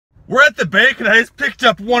We're at the bank and I just picked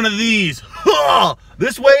up one of these.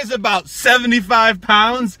 This weighs about 75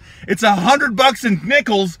 pounds. It's $100 in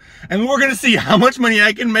nickels, and we're gonna see how much money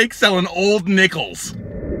I can make selling old nickels.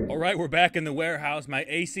 All right, we're back in the warehouse. My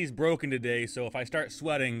AC's broken today, so if I start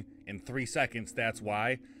sweating in 3 seconds, that's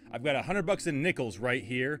why. I've got $100 in nickels right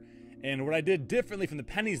here, and what I did differently from the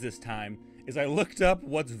pennies this time is I looked up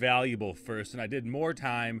what's valuable first, and I did more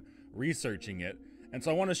time researching it. And so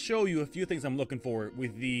I want to show you a few things I'm looking for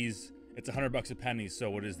with these. It's $100 a penny, so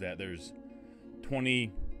what is that? There's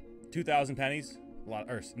 2,000 pennies,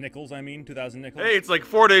 or nickels, I mean, 2,000 nickels. Hey, it's like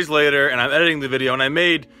 4 days later, and I'm editing the video, and I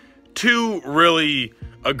made two really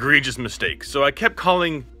egregious mistakes. So I kept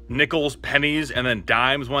calling nickels pennies and then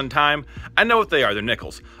dimes one time. I know what they are, they're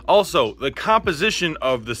nickels. Also, the composition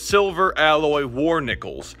of the silver alloy war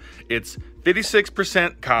nickels, it's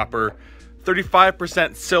 56% copper,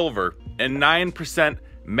 35% silver, and 9%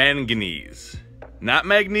 manganese. Not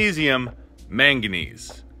magnesium,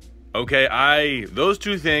 manganese. Okay, those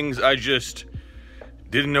two things, I just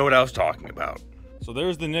didn't know what I was talking about. So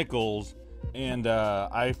there's the nickels, and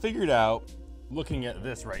I figured out, looking at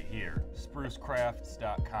this right here,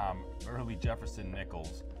 sprucecrafts.com, early Jefferson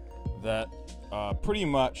nickels, that pretty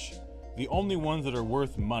much the only ones that are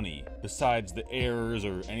worth money, besides the errors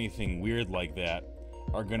or anything weird like that,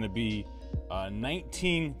 are gonna be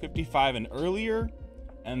 1955 and earlier,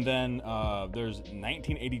 and then there's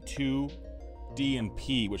 1982 D and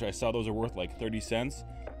P, which I saw those are worth like 30 cents,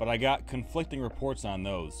 but I got conflicting reports on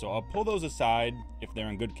those, so I'll pull those aside if they're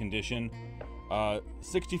in good condition.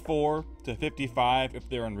 64 to 55, if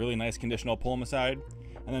they're in really nice condition, I'll pull them aside,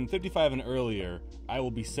 and then 55 and earlier, I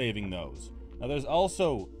will be saving those. Now there's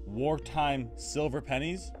also wartime silver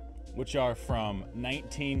pennies, which are from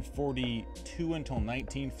 1942 until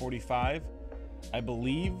 1945, I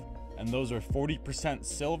believe, and those are 40%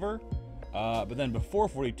 silver, but then before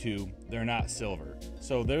 42, they're not silver.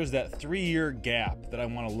 So there's that 3-year gap that I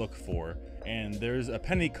want to look for, and there's a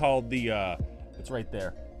penny called the, it's right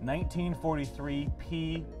there, 1943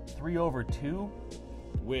 P3/2,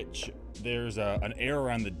 which there's an error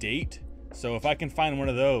on the date. So if I can find one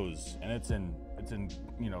of those, and it's in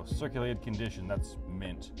circulated condition, that's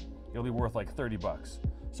mint. It'll be worth like 30 bucks.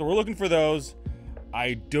 So we're looking for those.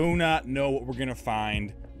 I do not know what we're gonna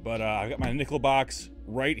find, but I've got my nickel box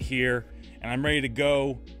right here, and I'm ready to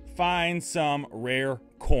go find some rare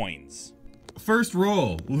coins. First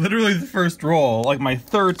roll, literally the first roll, like my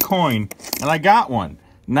third coin, and I got one.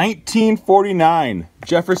 1949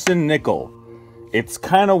 Jefferson nickel. It's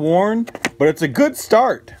kind of worn, but it's a good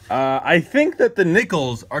start. I think that the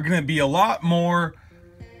nickels are gonna be a lot more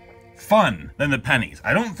fun than the pennies.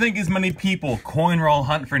 I don't think as many people coin roll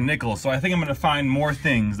hunt for nickels, so I think I'm gonna find more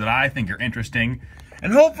things that I think are interesting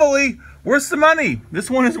and hopefully worth some money. This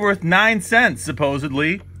one is worth 9 cents,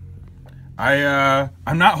 supposedly.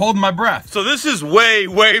 I'm not holding my breath. So this is way,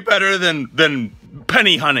 way better than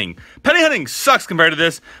penny hunting. Penny hunting sucks compared to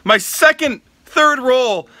this. My third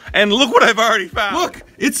roll, and look what I've already found. Look,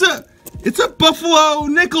 it's a buffalo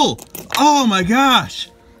nickel. Oh my gosh.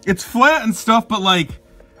 It's flat and stuff, but like,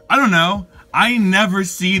 I don't know. I never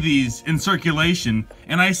see these in circulation,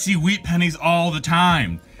 and I see wheat pennies all the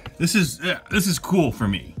time. This is cool for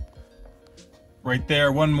me. Right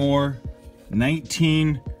there, one more.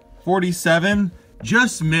 1947.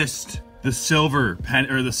 Just missed the silver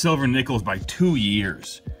silver nickels by 2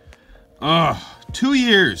 years. 2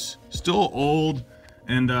 years. Still old,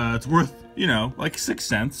 and it's worth, like 6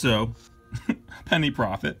 cents, so penny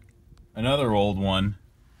profit. Another old one.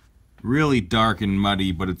 Really dark and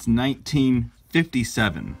muddy, but it's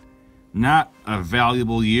 1957. Not a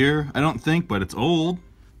valuable year, I don't think, but it's old.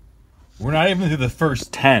 We're not even through the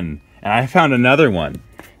first 10, and I found another one.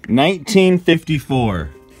 1954.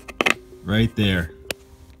 Right there.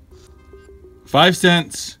 5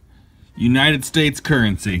 cents, United States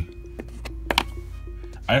currency.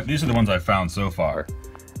 These are the ones I found so far.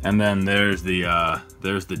 And then there's the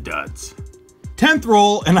duds. 10th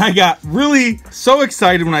roll, and I got really so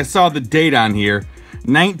excited when I saw the date on here.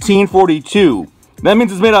 1942. That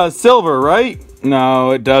means it's made out of silver, right? No,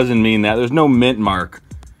 it doesn't mean that. There's no mint mark.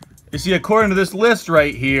 You see, according to this list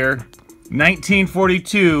right here,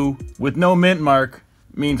 1942 with no mint mark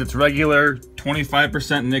means it's regular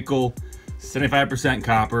 25% nickel, 75%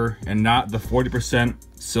 copper, and not the 40%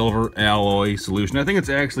 silver alloy solution. I think it's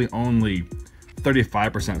actually only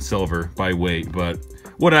 35% silver by weight, but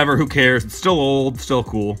whatever, who cares? It's still old, still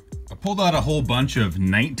cool. I pulled out a whole bunch of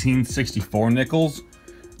 1964 nickels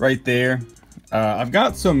right there. I've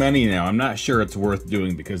got so many now, I'm not sure it's worth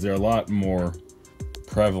doing because they're a lot more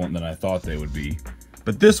prevalent than I thought they would be.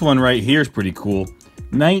 But this one right here is pretty cool.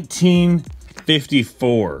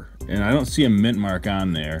 1954. and I don't see a mint mark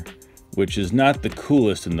on there, which is not the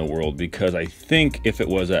coolest in the world, because I think if it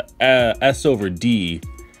was a S over D,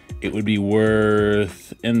 it would be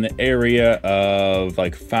worth in the area of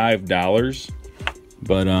like $5.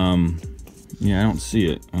 But yeah, I don't see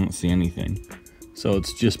it. I don't see anything. So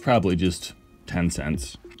it's just probably just 10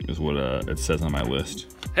 cents is what it says on my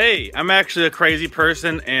list. Hey, I'm actually a crazy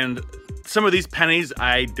person, and some of these pennies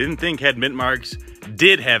I didn't think had mint marks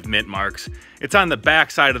did have mint marks. It's on the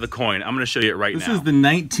back side of the coin. I'm gonna show you it right now. This is the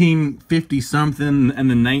 1950 something and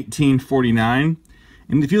the 1949.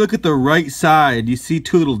 And if you look at the right side, you see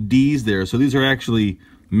two little D's there. So these are actually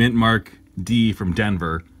mint mark D from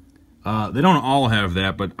Denver. They don't all have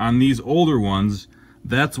that, but on these older ones,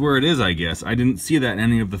 that's where it is, I guess. I didn't see that in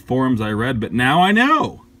any of the forums I read, but now I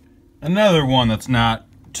know. Another one that's not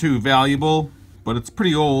too valuable, but it's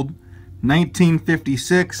pretty old.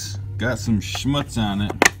 1956, got some schmutz on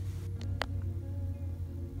it.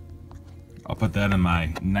 I'll put that in my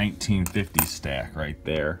 1950 stack right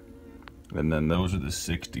there. And then those are the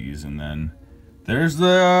 60s, and then there's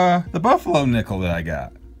the Buffalo nickel that I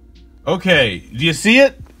got. Okay, do you see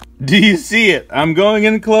it? Do you see it? I'm going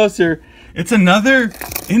in closer. It's another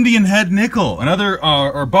Indian head nickel, another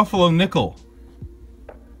or Buffalo nickel.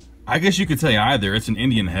 I guess you could say either. It's an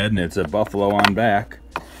Indian head and it's a buffalo on back.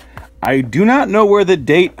 I do not know where the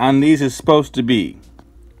date on these is supposed to be.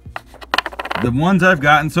 The ones I've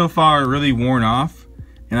gotten so far are really worn off,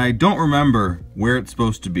 and I don't remember where it's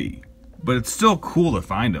supposed to be. But it's still cool to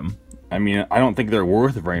find them. I mean, I don't think they're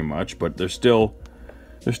worth very much, but they're still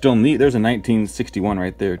neat. There's a 1961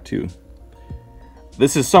 right there too.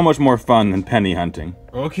 This is so much more fun than penny hunting.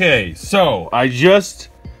 Okay, so I just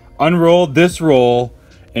unrolled this roll,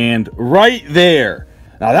 and right there,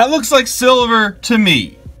 now that looks like silver to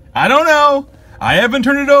me. I don't know, I haven't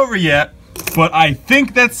turned it over yet, but I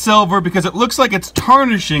think that's silver because it looks like it's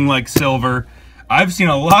tarnishing like silver. I've seen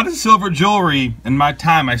a lot of silver jewelry in my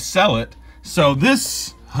time. I sell it. So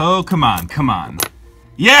this, oh, come on, come on.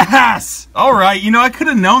 Yes! All right, you know, I could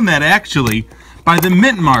have known that actually by the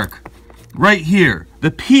mint mark right here,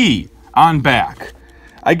 the P on back.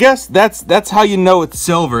 I guess that's how you know it's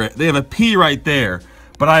silver. They have a P right there,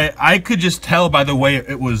 but I could just tell by the way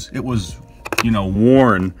it was, you know,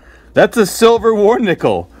 worn. That's a silver war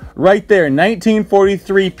nickel right there,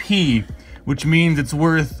 1943 P, which means it's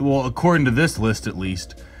worth, well, according to this list at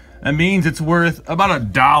least, that means it's worth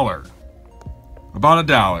about $1. About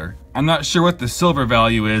 $1. I'm not sure what the silver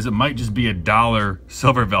value is. It might just be $1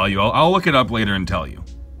 silver value. I'll look it up later and tell you.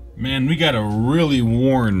 Man, we got a really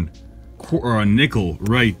worn or a nickel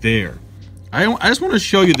right there. I just want to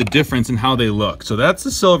show you the difference in how they look. So that's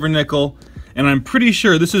the silver nickel, and I'm pretty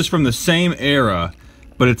sure this is from the same era,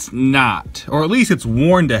 but it's not, or at least it's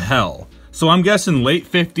worn to hell. So I'm guessing late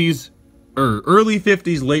 50s or early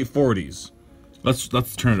 50s, late 40s.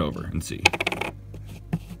 Let's turn it over and see.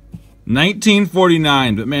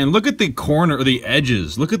 1949, but man, look at the corner or the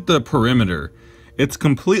edges. Look at the perimeter. It's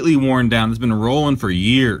completely worn down. It's been rolling for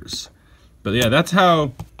years. But yeah, that's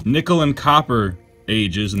how nickel and copper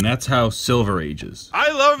ages, and that's how silver ages.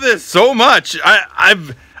 I love this so much.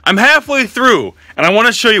 I'm halfway through, and I want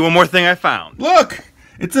to show you one more thing I found. Look,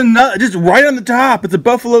 it's another, just right on the top. It's a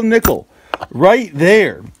Buffalo nickel, right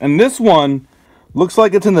there. And this one looks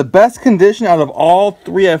like it's in the best condition out of all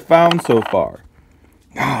three I've found so far.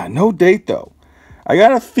 Ah, no date though. I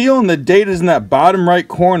got a feeling the date is in that bottom right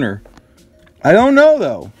corner. I don't know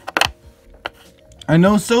though. I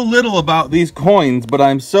know so little about these coins, but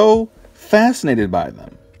I'm so fascinated by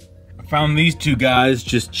them. I found these two guys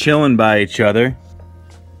just chilling by each other.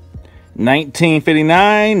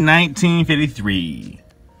 1959, 1953.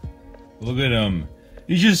 Look at him.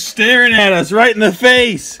 He's just staring at us right in the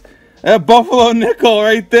face. That Buffalo nickel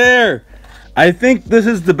right there. I think this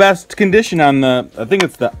is the best condition on the, I think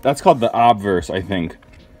it's that's called the obverse, I think.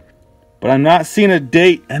 But I'm not seeing a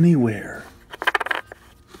date anywhere.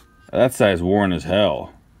 That side's worn as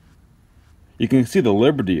hell. You can see the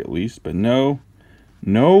Liberty at least, but no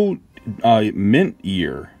mint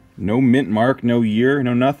year. No mint mark, no year,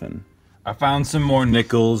 no nothing. I found some more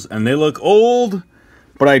nickels, and they look old,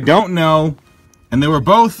 but I don't know. And they were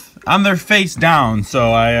both on their face down,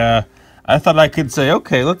 so I thought I could say,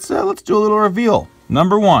 okay, let's do a little reveal.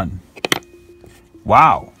 Number one.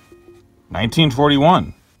 Wow,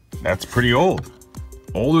 1941. That's pretty old.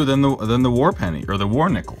 Older than the war penny or the war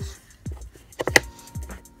nickels.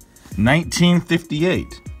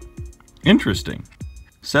 1958. Interesting.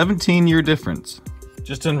 17-year difference.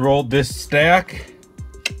 Just unrolled this stack.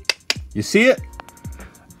 You see it?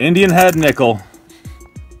 Indian head nickel.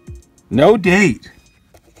 No date.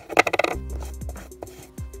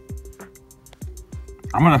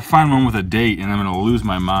 I'm gonna find one with a date and I'm gonna lose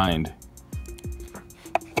my mind.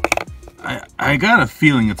 I got a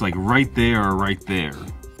feeling it's like right there or right there.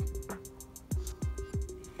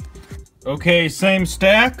 Okay, same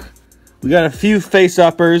stack. We got a few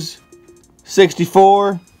face-uppers.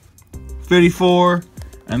 64, 54,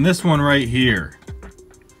 and this one right here.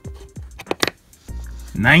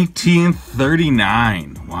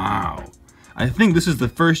 1939. Wow. I think this is the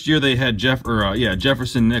first year they had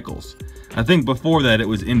Jefferson nickels. I think before that it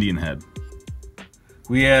was Indian head.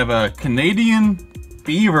 We have a Canadian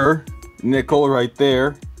beaver nickel right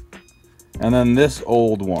there, and then this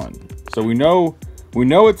old one. So we know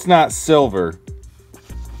it's not silver,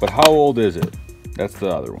 but how old is it? That's the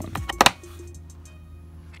other one.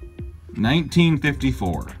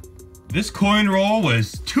 1954. This coin roll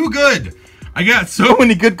was too good. I got so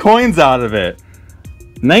many good coins out of it.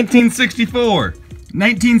 1964,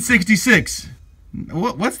 1966.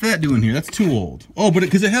 What's that doing here? That's too old. Oh, but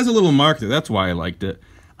because it has a little mark there, that's why I liked it.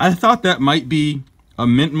 I thought that might be a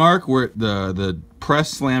mint mark where the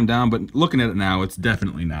press slammed down, but looking at it now, it's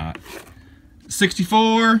definitely not.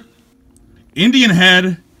 64, Indian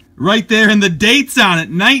head, right there, and the dates on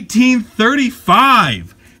it,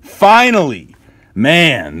 1935. Finally,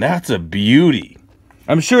 man, that's a beauty.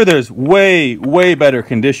 I'm sure there's way, way better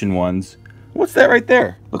condition ones. What's that right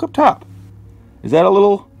there? Look up top. Is that a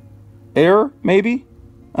little error, maybe?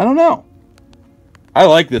 I don't know. I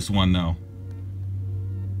like this one, though.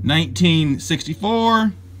 1964,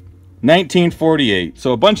 1948.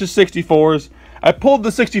 So a bunch of 64s. I pulled the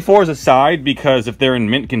 64s aside because if they're in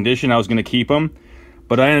mint condition, I was going to keep them.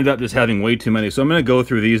 But I ended up just having way too many. So I'm going to go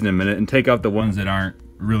through these in a minute and take out the ones that aren't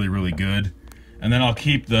really, really good. And then I'll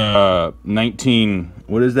keep the 19,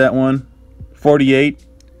 what is that one? 48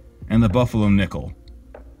 and the Buffalo nickel.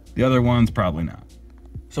 The other ones, probably not.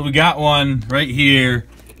 So we got one right here.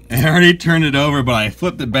 I already turned it over, but I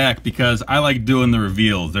flipped it back because I like doing the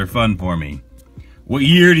reveals. They're fun for me. What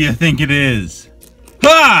year do you think it is?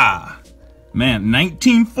 Ha! Man,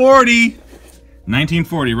 1940.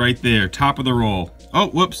 1940 right there, top of the roll. Oh,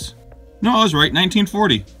 whoops. No, I was right,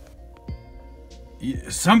 1940.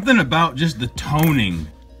 Something about just the toning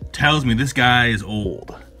tells me this guy is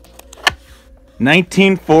old.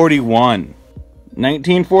 1941.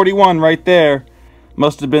 1941 right there.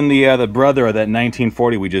 Must have been the brother of that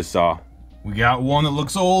 1940 we just saw. We got one that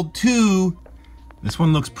looks old too. This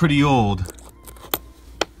one looks pretty old.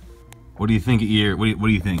 What do you think year? What do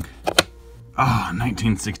you think? Ah,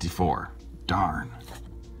 1964. Darn.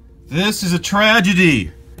 This is a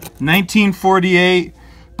tragedy. 1948.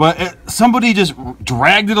 But somebody just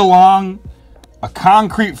dragged it along a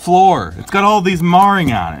concrete floor. It's got all these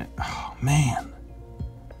marring on it. Oh, man.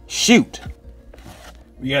 Shoot.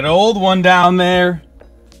 We got an old one down there.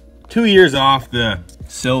 2 years off the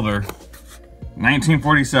silver.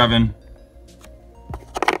 1947.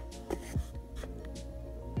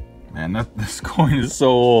 Man, this coin is so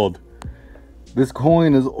old. This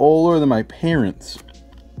coin is older than my parents.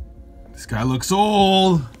 This guy looks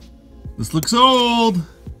old. This looks old.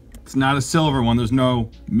 It's not a silver one. There's no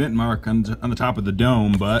mint mark on the top of the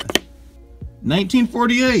dome, but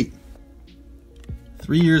 1948.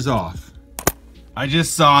 3 years off. I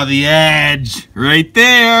just saw the edge right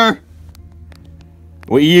there.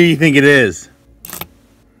 What year do you think it is?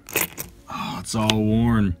 Oh, it's all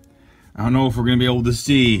worn. I don't know if we're gonna be able to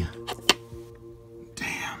see.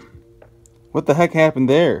 Damn. What the heck happened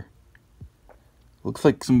there? Looks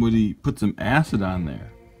like somebody put some acid on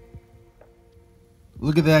there.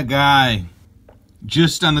 Look at that guy,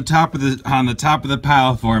 just on the top of the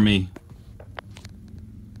pile for me.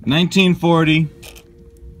 1940.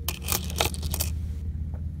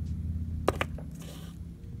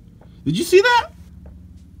 Did you see that?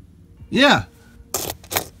 Yeah.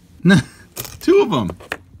 2 of them.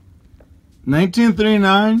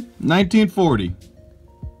 1939, 1940.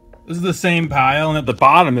 This is the same pile, and at the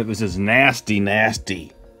bottom it was this nasty,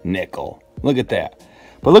 nasty nickel. Look at that.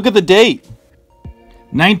 But look at the date.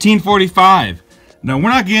 1945. Now, we're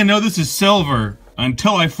not gonna know this is silver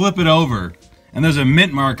until I flip it over and there's a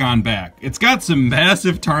mint mark on back. It's got some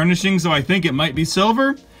massive tarnishing, so I think it might be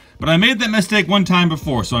silver, but I made that mistake one time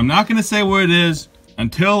before, so I'm not gonna say what it is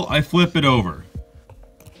until I flip it over.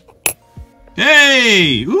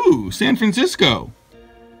 Hey! Ooh, San Francisco.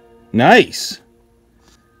 Nice.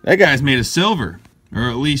 That guy's made of silver, or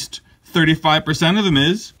at least 35% of them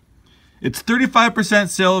is. It's 35%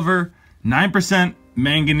 silver, 9%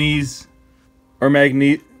 manganese or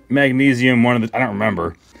magnesium, one of the, I don't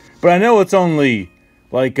remember, but I know it's only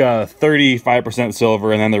like 35%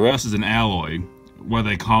 silver, and then the rest is an alloy, what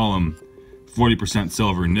they call them, 40%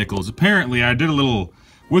 silver nickels. Apparently, I did a little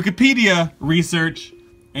Wikipedia research.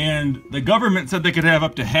 And the government said they could have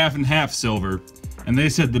up to half and half silver, and they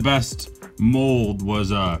said the best mold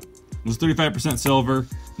was 35% silver,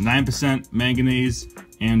 9% manganese,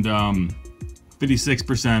 and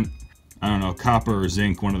 56%, I don't know, copper or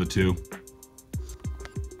zinc, one of the two.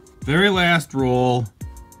 Very last roll,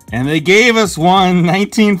 and they gave us one,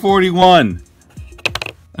 1941.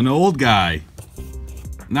 An old guy.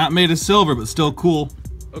 Not made of silver, but still cool.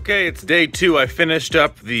 Okay, it's day 2. I finished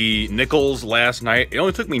up the nickels last night. It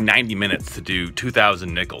only took me 90 minutes to do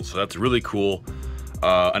 2,000 nickels, so that's really cool.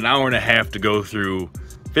 An hour and a half to go through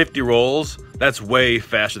 50 rolls. That's way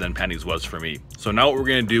faster than pennies was for me. So now what we're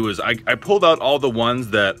gonna do is I pulled out all the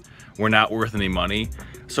ones that were not worth any money.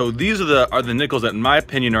 So these are the nickels that in my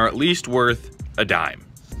opinion are at least worth a dime,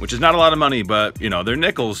 which is not a lot of money, but you know, they're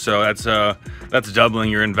nickels, so that's doubling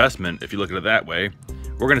your investment if you look at it that way.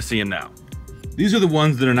 We're gonna see them now. These are the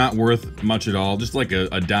ones that are not worth much at all, just like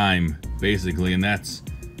a dime, basically, and that's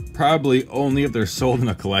probably only if they're sold in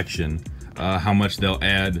a collection, how much they'll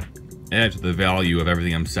add to the value of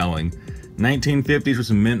everything I'm selling. 1950s with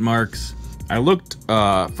some mint marks. I looked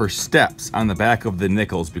for steps on the back of the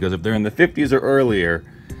nickels, because if they're in the 50s or earlier,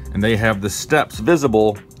 and they have the steps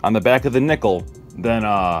visible on the back of the nickel, then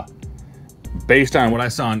based on what I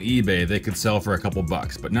saw on eBay, they could sell for a couple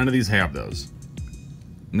bucks, but none of these have those.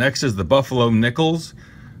 Next is the Buffalo nickels.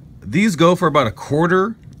 These go for about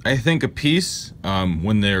 $1.25, I think, a piece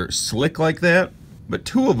when they're slick like that, but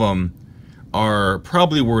 2 of them are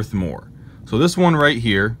probably worth more. So this one right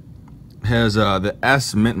here has the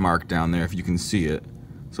S mint mark down there, if you can see it.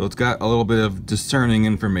 So it's got a little bit of discerning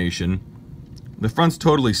information. The front's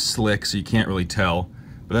totally slick, so you can't really tell.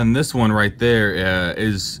 But then this one right there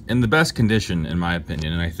is in the best condition, in my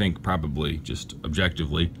opinion, and I think probably just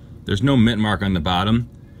objectively. There's no mint mark on the bottom,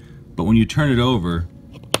 but when you turn it over,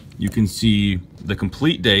 you can see the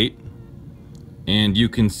complete date, and you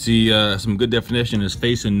can see some good definition is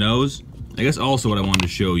face and nose. I guess also what I wanted to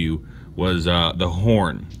show you was the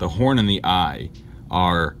horn. The horn and the eye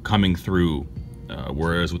are coming through,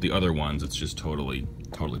 whereas with the other ones, it's just totally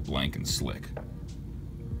blank and slick.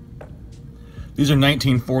 These are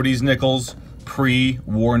 1940s nickels,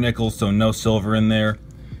 pre-war nickels, so no silver in there.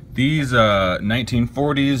 These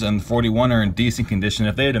 1940s and 41 are in decent condition.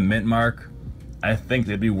 If they had a mint mark, I think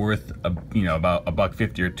they'd be worth about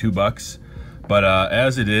 $1.50 or $2. But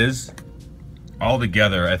as it is, all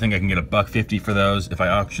together, I think I can get $1.50 for those if I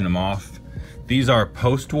auction them off. These are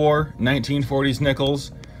post-war 1940s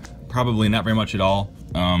nickels, probably not very much at all.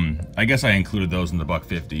 I guess I included those in the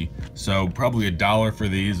 $1.50, so probably $1 for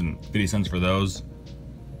these and 50 cents for those.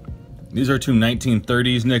 These are 2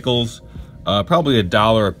 1930s nickels, probably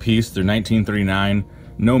 $1 a piece. They're 1939,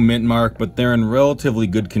 no mint mark, but they're in relatively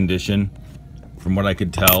good condition, from what I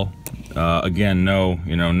could tell. Again,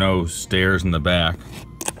 no stairs in the back,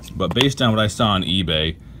 but based on what I saw on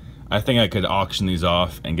eBay, I think I could auction these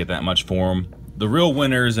off and get that much for them. The real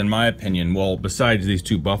winners, in my opinion, well, besides these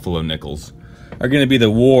 2 Buffalo nickels, are going to be the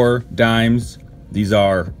war dimes. These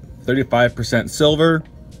are 35% silver,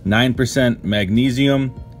 9%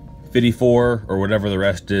 magnesium, 54 or whatever the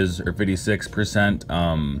rest is, or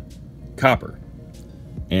 56% copper.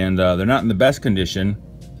 And they're not in the best condition,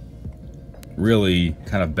 really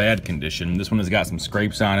kind of bad condition. This one has got some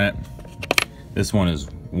scrapes on it. This one is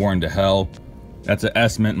worn to hell. That's a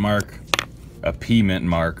S mint mark, a P mint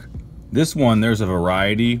mark. This one, there's a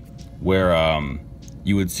variety where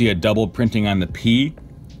you would see a double printing on the P.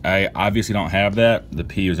 I obviously don't have that. The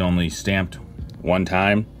P is only stamped one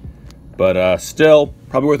time, but still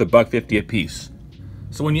probably worth $1.50 a piece.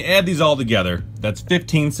 So when you add these all together, that's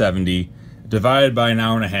 $15.70 divided by an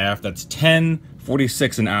hour and a half. That's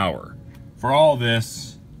 $10.46 an hour. For all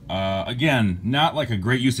this, again, not like a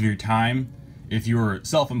great use of your time if you were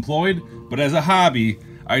self-employed, but as a hobby,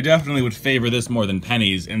 I definitely would favor this more than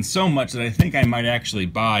pennies, and so much that I think I might actually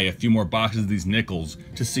buy a few more boxes of these nickels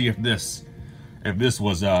to see if this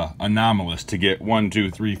was anomalous, to get 1, 2,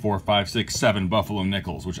 3, 4, 5, 6, 7 Buffalo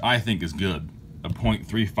nickels, which I think is good. A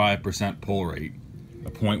 0.35% pull rate, a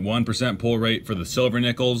 0.1% pull rate for the silver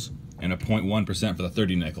nickels, and a 0.1% for the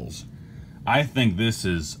 30 nickels. I think this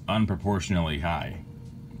is unproportionally high,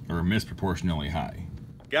 or misproportionally high.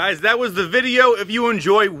 Guys, that was the video. If you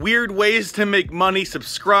enjoy weird ways to make money,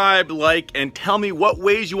 subscribe, like, and tell me what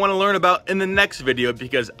ways you want to learn about in the next video,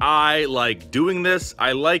 because I like doing this.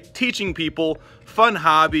 I like teaching people fun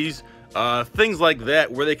hobbies, things like that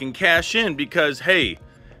where they can cash in, because hey,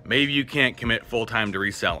 maybe you can't commit full-time to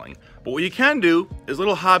reselling. But what you can do is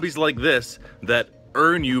little hobbies like this that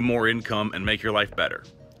earn you more income and make your life better.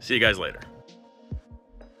 See you guys later.